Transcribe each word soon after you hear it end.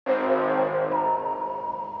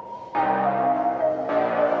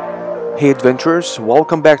Hey adventurers,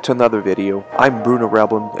 welcome back to another video. I'm Bruno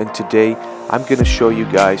Reblin, and today I'm going to show you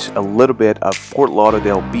guys a little bit of Fort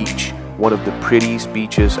Lauderdale Beach, one of the prettiest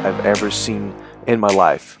beaches I've ever seen in my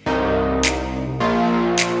life.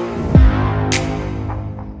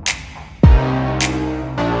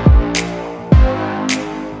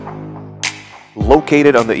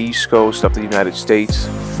 Located on the east coast of the United States,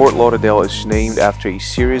 Fort Lauderdale is named after a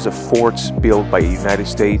series of forts built by the United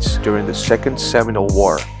States during the Second Seminole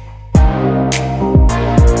War.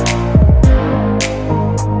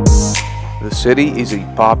 The city is a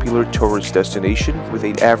popular tourist destination with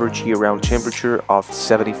an average year-round temperature of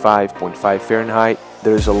 75.5 Fahrenheit.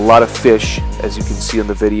 There's a lot of fish, as you can see on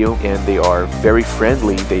the video, and they are very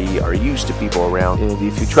friendly. They are used to people around, and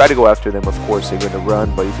if you try to go after them, of course they're going to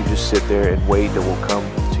run, but if you just sit there and wait, they will come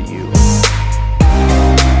to you.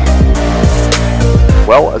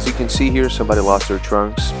 Well, as you can see here, somebody lost their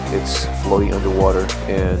trunks. It's floating underwater,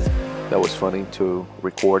 and that was funny to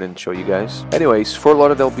record and show you guys. Anyways, Fort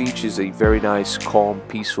Lauderdale Beach is a very nice, calm,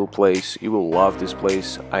 peaceful place. You will love this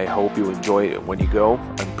place. I hope you enjoy it when you go.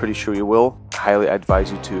 I'm pretty sure you will. I highly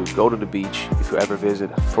advise you to go to the beach if you ever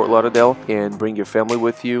visit Fort Lauderdale, and bring your family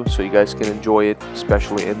with you so you guys can enjoy it,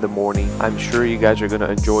 especially in the morning. I'm sure you guys are going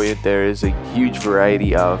to enjoy it. There is a huge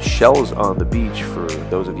variety of shells on the beach for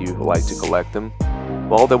those of you who like to collect them.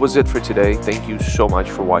 Well, that was it for today. Thank you so much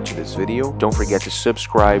for watching this video. Don't forget to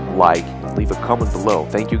subscribe, like, and leave a comment below.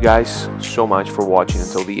 Thank you guys so much for watching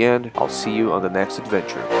until the end. I'll see you on the next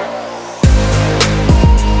adventure.